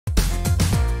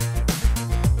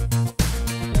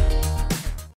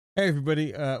Hey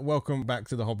everybody, welcome back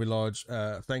to the Hobby Lodge.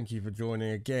 Thank you for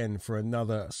joining again for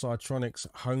another Psytronik's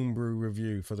homebrew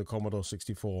review for the Commodore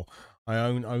 64. I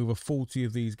own over 40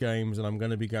 of these games and I'm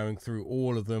going to be going through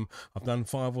all of them. I've done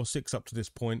 5 or 6 up to this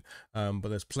point, but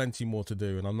there's plenty more to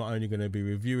do, and I'm not only going to be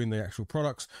reviewing the actual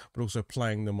products but also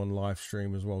playing them on live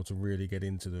stream as well to really get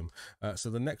into them. So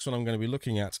the next one I'm going to be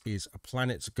looking at is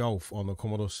Planet's Golf on the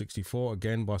Commodore 64,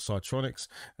 again by Psytronics.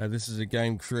 This is a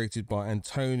game created by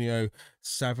Antonio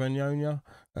Savagnonia.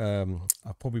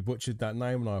 I probably butchered that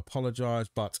name and I apologize,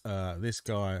 but this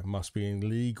guy must be in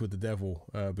league with the devil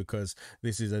because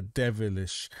this is a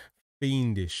devilish,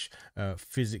 fiendish,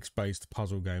 physics-based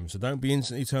puzzle game. So don't be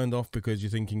instantly turned off because you're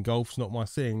thinking golf's not my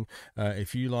thing.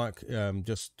 If you like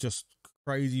just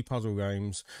crazy puzzle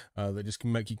games that just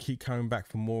can make you keep coming back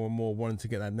for more and more, wanting to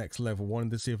get that next level,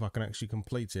 wanting to see if I can actually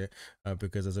complete it,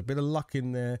 because there's a bit of luck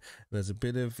in there, there's a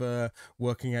bit of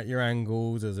working out your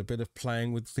angles, there's a bit of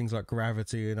playing with things like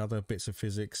gravity and other bits of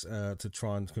physics to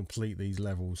try and complete these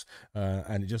levels,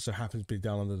 and it just so happens to be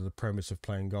done under the premise of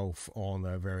playing golf on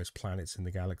various planets in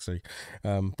the galaxy.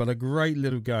 But a great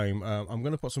little game. I'm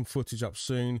going to put some footage up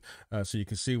soon so you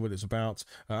can see what it's about.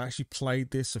 I actually played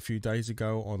this a few days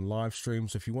ago on live stream,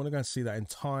 so if you want to go and see that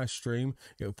entire stream,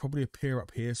 it will probably appear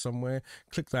up here somewhere.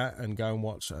 Click that and go and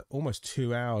watch almost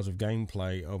 2 hours of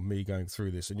gameplay of me going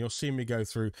through this, and you'll see me go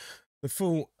through the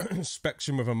full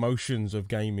spectrum of emotions of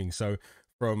gaming. So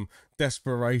from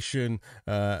desperation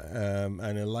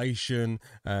and elation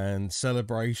and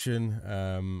celebration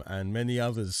and many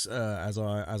others as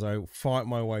I fight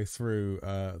my way through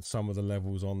some of the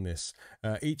levels on this.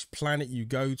 Each planet you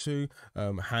go to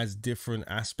has different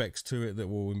aspects to it that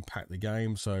will impact the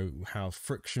game. So how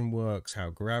friction works, how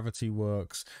gravity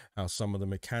works, how some of the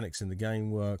mechanics in the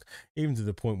game work, even to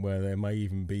the point where there may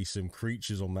even be some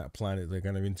creatures on that planet that are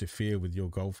going to interfere with your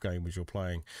golf game as you're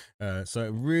playing. So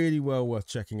really well worth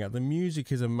checking out. The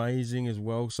music is amazing as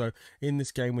well. So in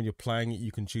this game, when you're playing it,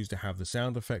 you can choose to have the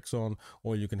sound effects on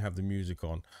or you can have the music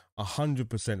on.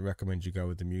 100% recommend you go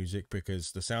with the music,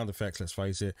 because the sound effects, let's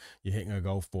face it, you're hitting a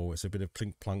golf ball, it's a bit of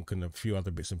plink plunk and a few other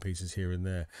bits and pieces here and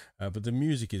there, but the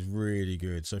music is really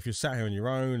good. So if you're sat here on your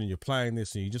own and you're playing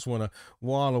this and you just want to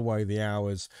while away the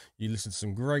hours, you listen to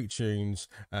some great tunes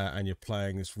and you're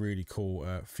playing this really cool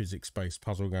physics-based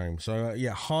puzzle game. So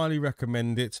yeah, highly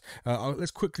recommend it.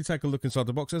 Let's quickly take a look inside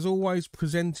the box. As always,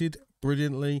 presented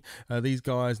brilliantly. These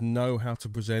guys know how to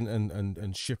present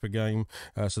and ship a game.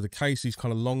 So the case, these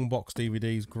kind of long box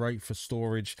DVDs, great for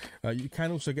storage. You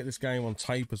can also get this game on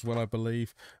tape as well, I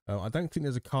believe. I don't think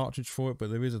there's a cartridge for it,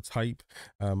 but there is a tape.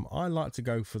 I like to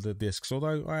go for the discs,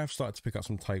 although I have started to pick up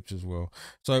some tapes as well.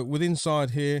 So with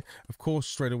inside here, of course,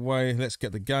 straight away, let's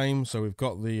get the game. So we've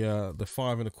got the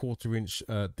 5¼ inch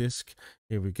disc.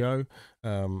 Here we go.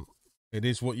 It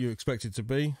is what you expect it to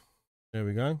be. There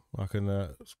we go. I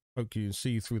can poke you and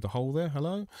see through the hole there.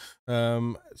 Hello.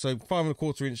 So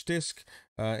 5¼ inch disc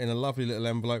in a lovely little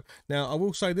envelope. Now I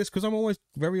will say this, because I'm always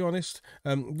very honest,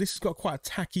 this has got quite a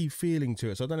tacky feeling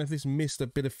to it, so I don't know if this missed a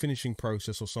bit of finishing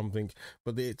process or something,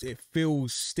 but it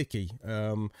feels sticky.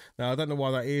 Now I don't know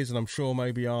why that is, and I'm sure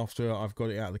maybe after I've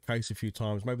got it out of the case a few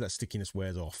times, maybe that stickiness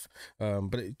wears off,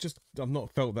 but it just, I've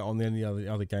not felt that on any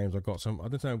other games I got. So I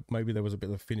don't know, maybe there was a bit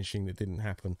of finishing that didn't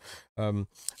happen, and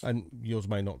yours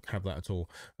may not have that at all.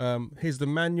 Here's the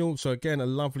manual. So again, a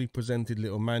lovely presented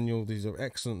little manual. These are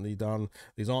excellently done.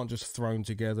 These aren't just thrown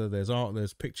together. There's art,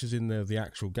 there's pictures in there of the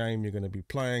actual game you're going to be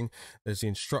playing. There's the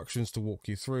instructions to walk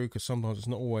you through, because sometimes it's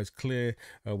not always clear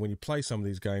when you play some of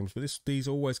these games, but these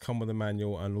always come with a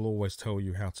manual and will always tell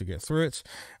you how to get through it.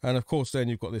 And of course then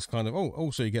you've got this kind of,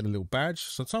 also you get a little badge,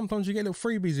 so sometimes you get little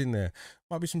freebies in there.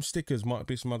 Might be some stickers, might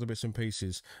be some other bits and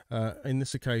pieces. In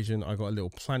this occasion I got a little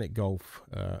Planet Golf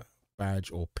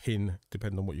badge or pin,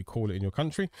 depending on what you call it in your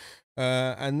country,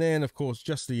 and then of course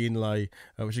just the inlay,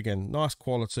 which again, nice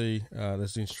quality.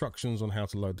 There's the instructions on how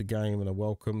to load the game and a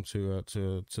welcome to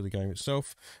the game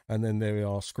itself, and then there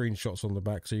are screenshots on the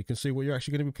back so you can see what you're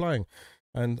actually going to be playing.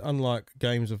 And unlike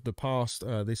games of the past,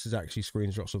 this is actually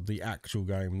screenshots of the actual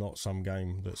game, not some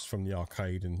game that's from the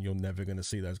arcade and you're never going to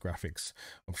see those graphics.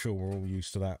 I'm sure we're all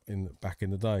used to that back in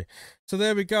the day. So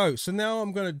there we go. So now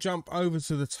I'm going to jump over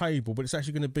to the table, but it's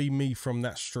actually going to be me from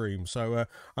that stream. So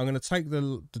I'm going to take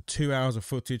the 2 hours of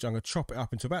footage, I'm going to chop it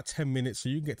up into about 10 minutes so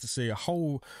you can get to see a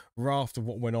whole raft of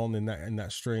what went on in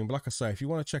that stream. But like I say, if you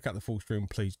want to check out the full stream,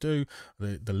 please do.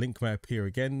 The link may appear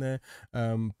again there,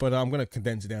 but I'm going to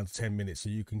condense it down to 10 minutes so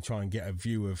you can try and get a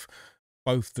view of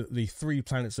both the 3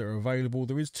 planets that are available.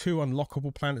 There is 2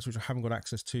 unlockable planets which I haven't got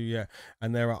access to yet,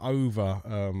 and there are over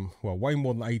well, way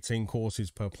more than 18 courses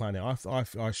per planet. I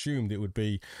assumed it would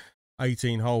be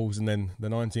 18 holes, and then the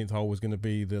 19th hole was going to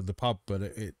be the pub, but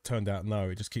it turned out no,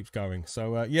 it just keeps going.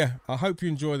 So yeah, I hope you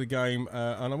enjoy the game,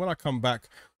 and when I come back,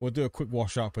 we'll do a quick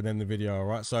wash up and end the video. All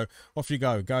right, so off you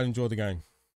go and enjoy the game.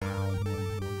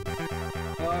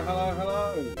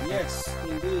 Hello. Yes,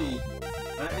 indeed.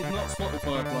 That is not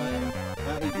Spotify playing,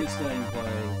 that is this game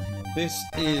playing. This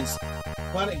is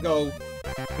Planet Golf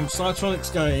from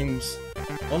Psytronik Games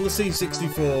on the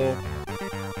C64.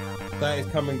 That is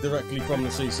coming directly from the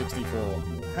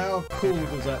C64. How cool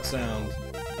does that sound?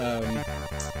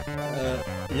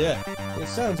 Yeah, it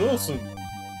sounds awesome.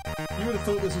 You would have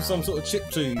thought this was some sort of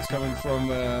chiptunes coming from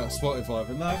Spotify,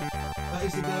 but no, that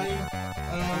is the game.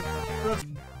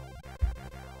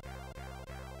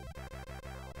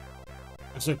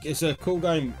 It's a cool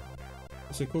game.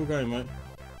 It's a cool game, mate.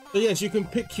 So yes, you can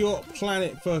pick your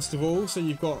planet first of all. So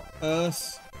you've got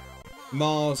Earth,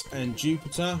 Mars and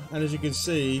Jupiter, and as you can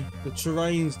see, the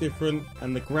terrain's different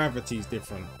and the gravity's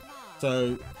different.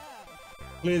 So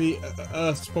clearly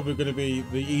Earth's probably going to be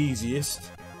the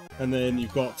easiest, and then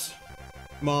you've got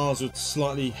Mars with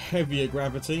slightly heavier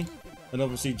gravity, and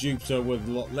obviously Jupiter with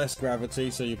a lot less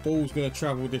gravity, so your ball's going to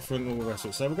travel different and all the rest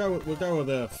of it. So we'll go with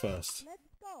Earth first.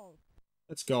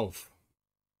 Let's golf.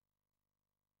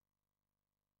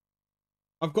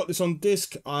 I've got this on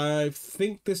disc. I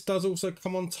think this does also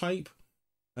come on tape.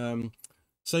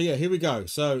 So yeah, here we go.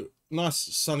 So nice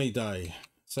sunny day.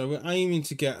 So we're aiming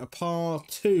to get a par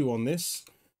 2 on this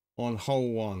on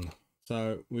hole 1.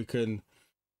 So we can,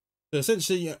 so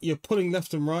essentially you're pulling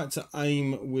left and right to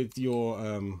aim with your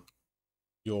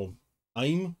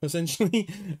aim essentially,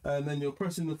 and then you're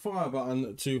pressing the fire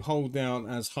button to hold down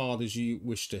as hard as you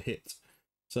wish to hit.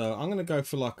 So I'm going to go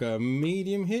for like a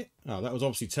medium hit. Oh, that was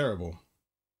obviously terrible.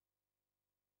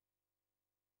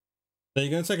 So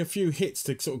you're going to take a few hits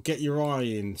to sort of get your eye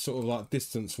in, sort of like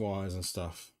distance wise and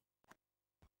stuff.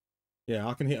 Yeah,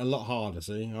 I can hit a lot harder,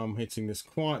 see? I'm hitting this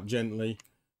quite gently,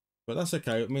 but that's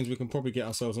okay. It means we can probably get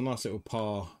ourselves a nice little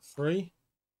par 3.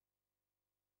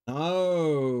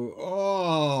 Oh!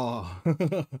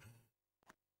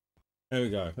 There we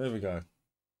go. There we go.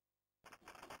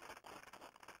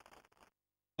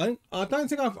 I don't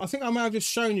think I think I may have just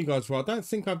shown you guys, well, I don't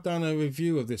think I've done a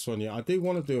review of this one yet. I do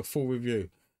want to do a full review.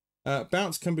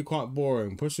 Bounce can be quite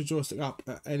boring. Push the joystick up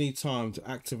at any time to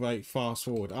activate fast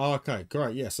forward. Oh, okay,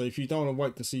 great. Yeah, so if you don't want to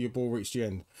wait to see your ball reach the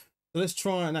end. So let's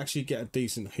try and actually get a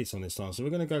decent hit on this time. So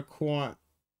we're going to go quite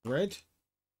red.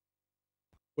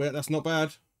 Well, that's not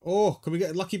bad. Oh, can we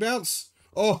get a lucky bounce?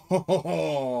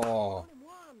 Oh,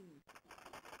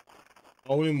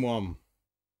 all in one.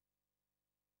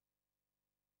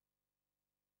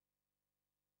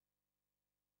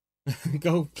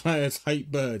 Golf players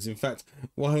hate birds. In fact,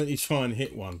 why don't you try and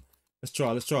hit one? Let's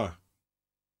try. Let's try.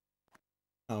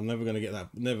 Oh, I'm never going to get that.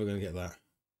 Never going to get that.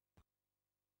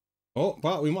 Oh,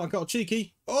 but we might have got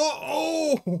cheeky.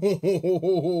 Oh!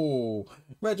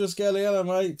 Retro Scaliella,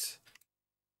 mate.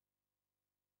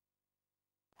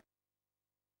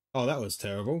 Oh, that was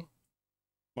terrible.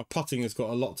 My putting has got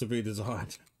a lot to be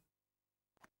desired.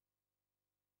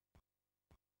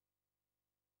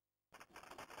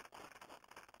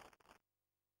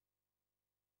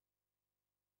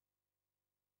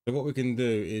 So what we can do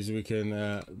is we can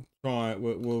try.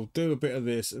 We'll do a bit of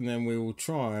this, and then we will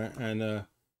try and.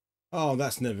 Oh,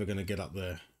 that's never going to get up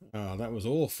there. Oh, that was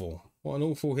awful. What an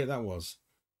awful hit that was.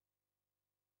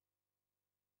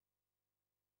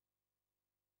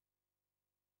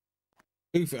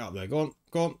 Goof it up there. Go on,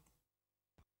 go on.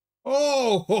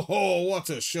 Oh, ho, ho, what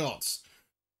a shot.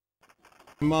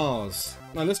 Mars.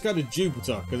 Now let's go to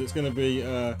Jupiter, because it's going to be,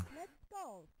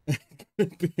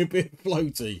 be a bit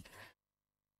floaty.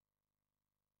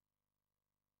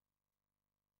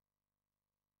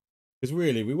 Because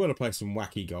really, we want to play some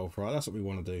wacky golf, right? That's what we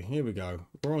want to do. Here we go.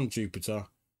 We're on Jupiter.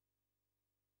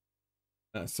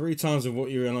 3 times of what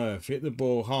you're on Earth. Hit the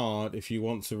ball hard if you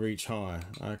want to reach high.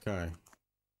 Okay.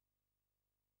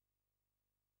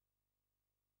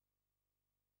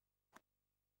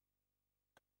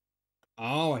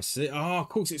 Oh, I see. Oh, of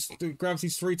course, it's the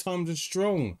gravity's 3 times as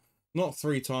strong. Not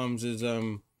 3 times as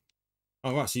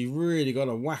Oh, right, so you really got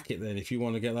to whack it then if you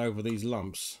want to get over these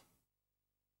lumps.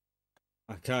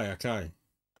 Okay, okay.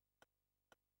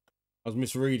 I was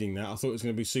misreading that. I thought it was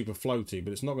going to be super floaty,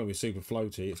 but it's not going to be super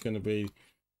floaty. It's going to be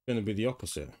the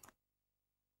opposite.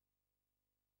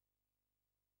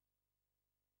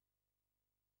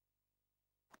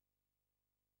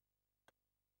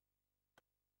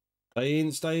 Stay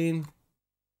in, stay in.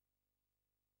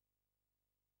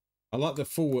 I like the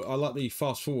forward. I like the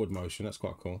fast forward motion. That's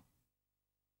quite cool.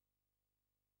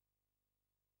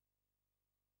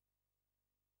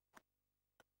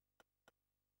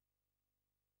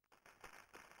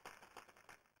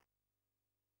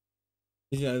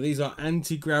 You know, these are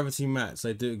anti-gravity mats.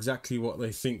 They do exactly what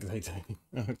they think they do.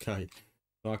 Okay.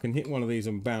 So I can hit one of these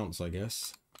and bounce, I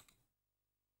guess.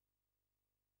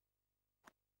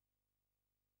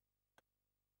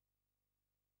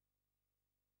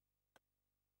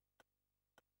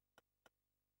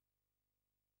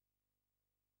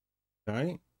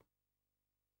 Okay.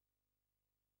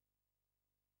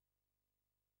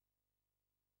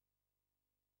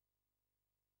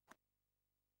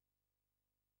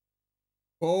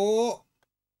 Oh,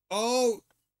 oh,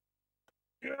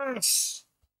 yes.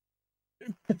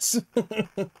 It's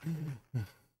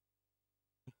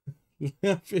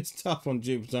tough on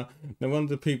Jupiter. No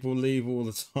wonder people leave all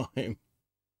the time.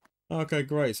 Okay,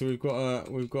 great. So we've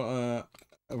got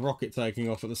a rocket taking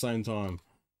off at the same time.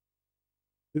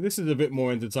 This is a bit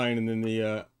more entertaining than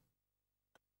the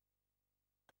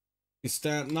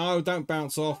stand. No, don't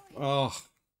bounce off. Oh.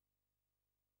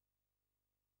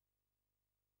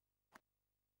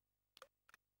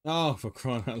 Oh, for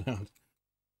crying out loud.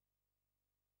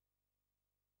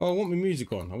 Oh, I want my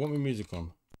music on. I want my music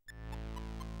on.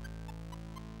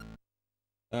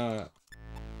 Oh.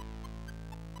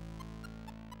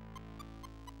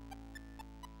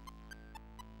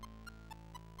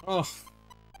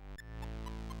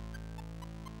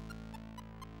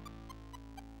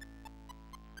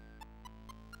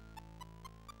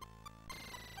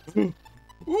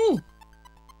 Ooh.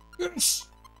 Yes.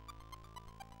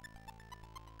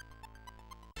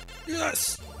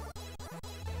 Yes.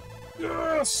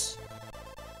 Yes.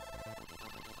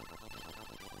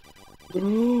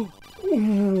 Ooh,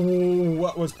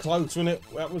 that was close, wasn't it?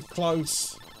 That was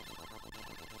close.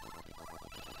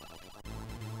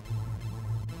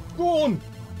 Go on.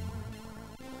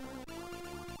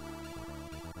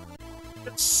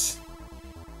 Yes.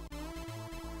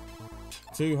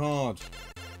 Too hard.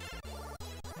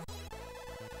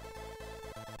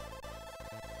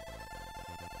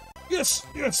 Yes,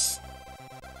 yes.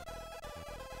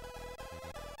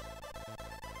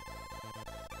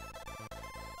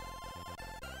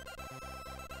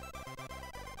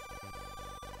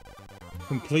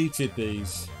 Completed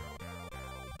these.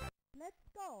 Let's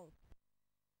go.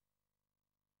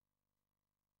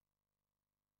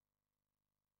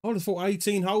 I would have thought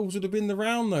 18 holes would have been the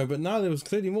round though, but no, there was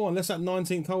clearly more, unless that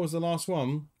 19th hole was the last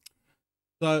one.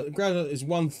 So gravity is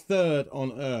 1/3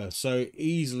 on Earth, so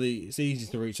it's easy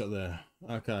to reach up there.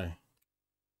 Okay.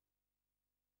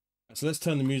 So let's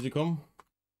turn the music on.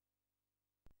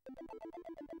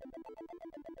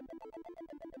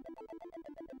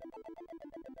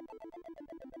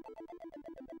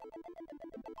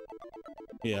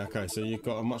 Yeah, okay, so you've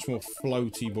got a much more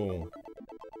floaty ball.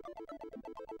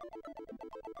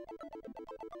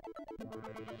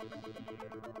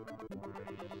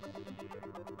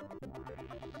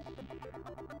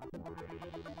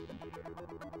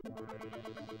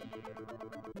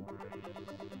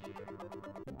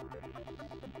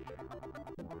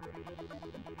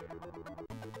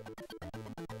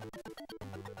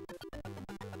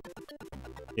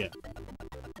 Yeah.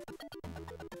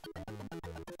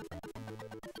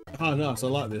 Oh, nice. I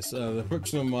like this. The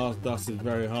friction on Mars dust is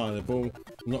very high. The ball will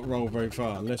not roll very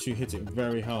far unless you hit it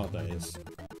very hard, that is.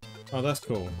 Oh, that's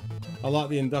cool. I like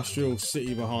the industrial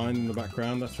city behind in the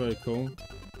background. That's very cool.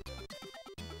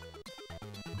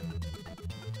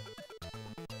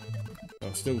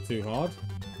 Oh, still too hard.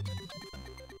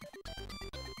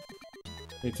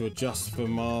 Need to adjust for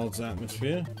Mars'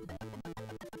 atmosphere.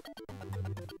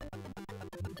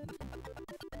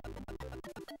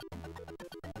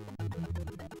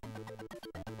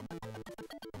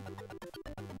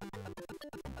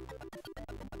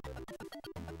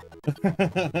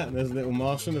 There's a little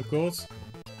Martian, of course.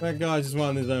 That guy's just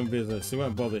minding his own business. He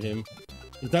won't bother him.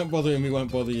 If you don't bother him, he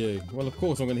won't bother you. Well, of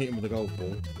course I'm going to hit him with a golf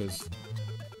ball, because...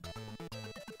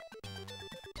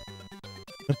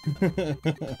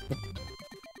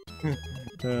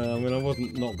 I mean, I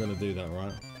wasn't not going to do that,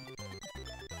 right?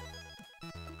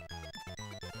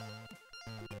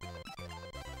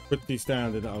 Pretty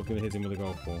standard that I was going to hit him with a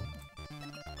golf ball.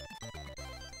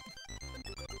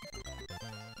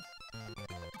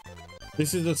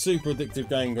 This is a super addictive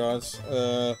game, guys.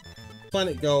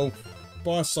 Planet Golf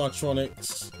by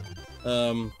Psytronics.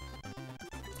 I'm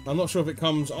not sure if it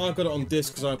comes... I've got it on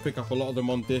disc because I pick up a lot of them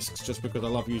on discs just because I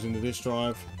love using the disc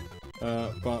drive.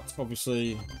 But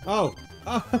obviously... Oh!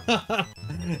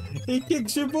 He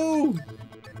kicks your ball!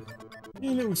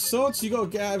 You little sods, you got to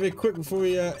get out of here quick before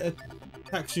he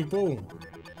attacks your ball.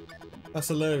 That's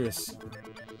hilarious.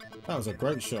 That was a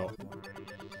great shot.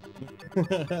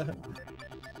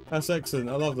 That's excellent,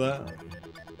 I love that.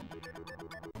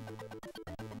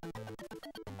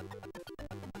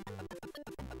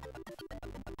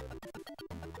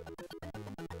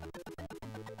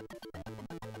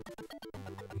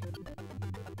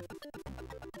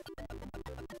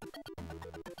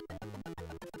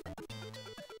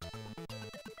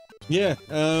 yeah,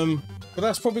 but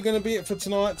that's probably going to be it for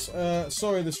tonight.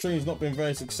 Sorry the stream's not been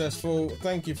very successful.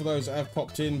 Thank you for those that have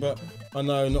popped in, but I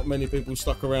know not many people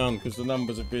stuck around because the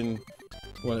numbers have been,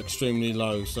 well, extremely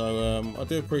low. So I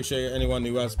do appreciate anyone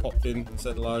who has popped in and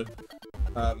said hello.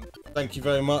 Thank you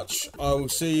very much. I will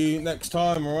see you next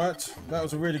time, alright? That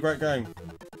was a really great game.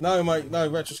 No, mate, no,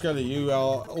 Retro Skelly, you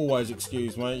are always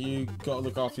excused, mate. You got to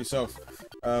look after yourself.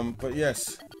 But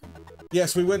yes,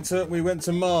 we went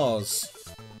to Mars.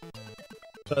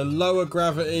 So lower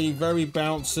gravity, very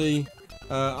bouncy.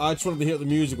 I just wanted to hear what the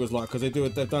music was like because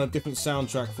they've done a different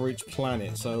soundtrack for each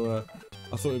planet. So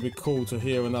I thought it'd be cool to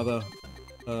hear another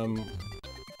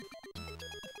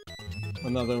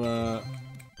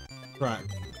track.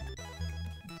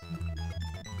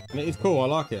 And it is cool. I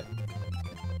like it.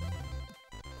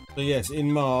 So yes,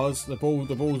 in Mars, the ball's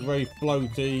very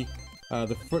floaty.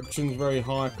 The friction's very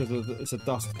high because it's a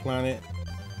dust planet.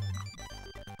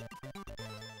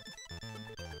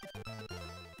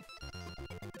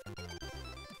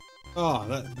 Ah,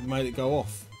 that made it go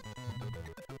off.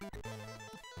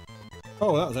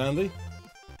 Oh, that was handy.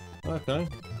 Okay.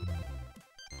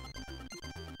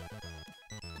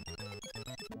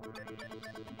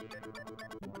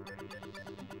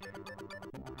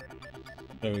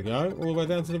 There we go, all the way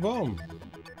down to the bottom.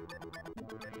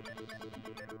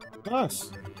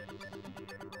 Nice.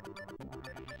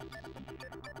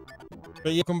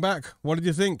 But yeah, welcome back. What did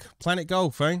you think? Planet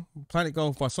Golf, eh? Planet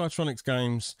Golf by Psytronik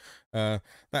Games. That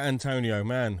Antonio,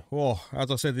 man. Oh,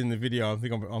 as I said in the video, I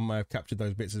think I may have captured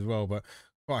those bits as well, but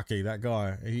crikey, that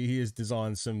guy, he has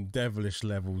designed some devilish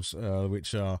levels,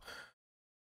 which are,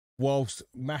 whilst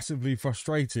massively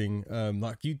frustrating,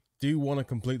 like you do want to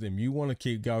complete them. You want to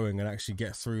keep going and actually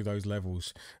get through those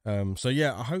levels. So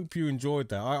yeah, I hope you enjoyed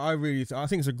that. I really I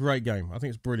think it's a great game. I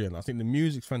think it's brilliant. I think the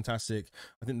music's fantastic.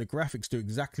 I think the graphics do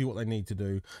exactly what they need to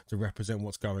do to represent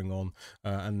what's going on,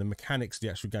 and the mechanics of the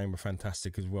actual game are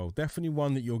fantastic as well. Definitely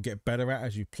one that you'll get better at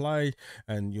as you play,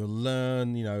 and you'll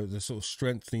learn, you know, the sort of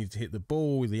strength needed to hit the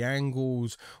ball, the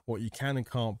angles, what you can and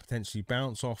can't potentially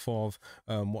bounce off of,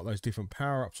 what those different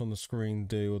power-ups on the screen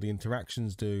do or the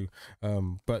interactions do.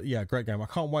 But yeah, great game. I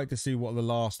can't wait to see what the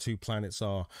last two planets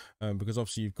are, because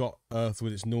obviously you've got Earth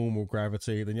with its normal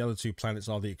gravity, then the other two planets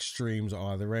are the extremes at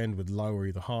either end with lower,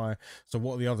 either high. So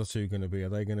what are the other two going to be? Are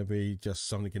they going to be just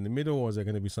something in the middle, or is there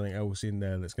going to be something else in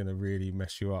there that's going to really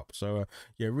mess you up? So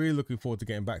yeah, really looking forward to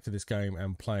getting back to this game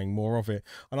and playing more of it,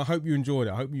 and I hope you enjoyed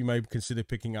it. I hope you may consider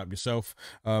picking up yourself.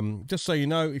 Just so you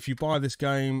know, if you buy this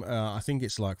game, I think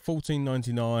it's like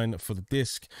 $14.99 for the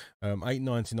disc,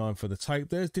 $8.99 for the tape.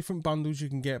 There's different bundles you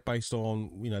can get based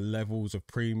on, you know, levels of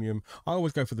premium. I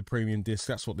always go for the premium disc.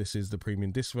 That's what this is, the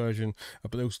premium disc version,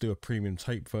 but they also do a premium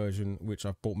tape version, which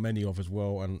I've bought many of as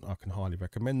well, and I can highly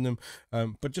recommend them.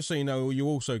 But just so you know, you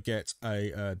also get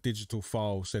a digital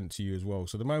file sent to you as well.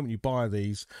 So the moment you buy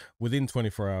these, within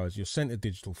 24 hours you're sent a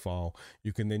digital file.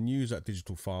 You can then use that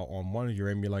digital file on one of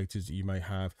your emulators that you may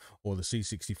have, or the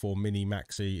C64 mini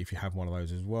maxi if you have one of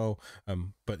those as well.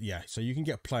 But yeah, so you can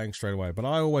get playing straight away, but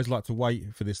I always like to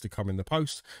wait for this to come in the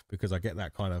post, because I get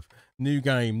that kind of new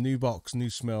game, new box, new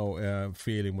smell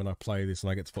feeling when I play this,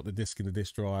 and I get to put the disc in the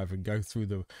disc drive and go through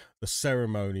the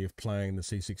ceremony of playing the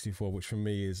C64, which for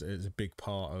me is a big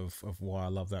part of why I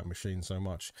love that machine so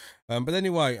much. But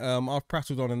anyway, I've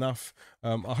prattled on enough.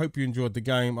 I hope you enjoyed the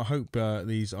game. I hope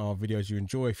these are videos you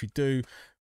enjoy. If you do,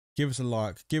 give us a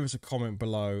like, give us a comment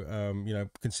below, you know,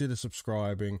 consider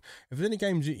subscribing. If there's any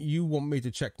games that you want me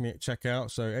to check out,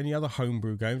 so any other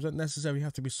homebrew games, don't necessarily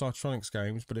have to be Psytronik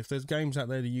games, but if there's games out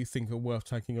there that you think are worth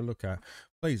taking a look at,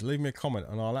 please leave me a comment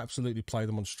and I'll absolutely play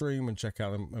them on stream and check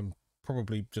out them, and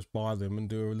probably just buy them and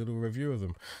do a little review of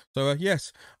them. So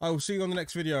yes, I will see you on the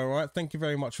next video. All right, thank you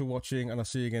very much for watching, and I'll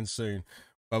see you again soon.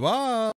 Bye bye.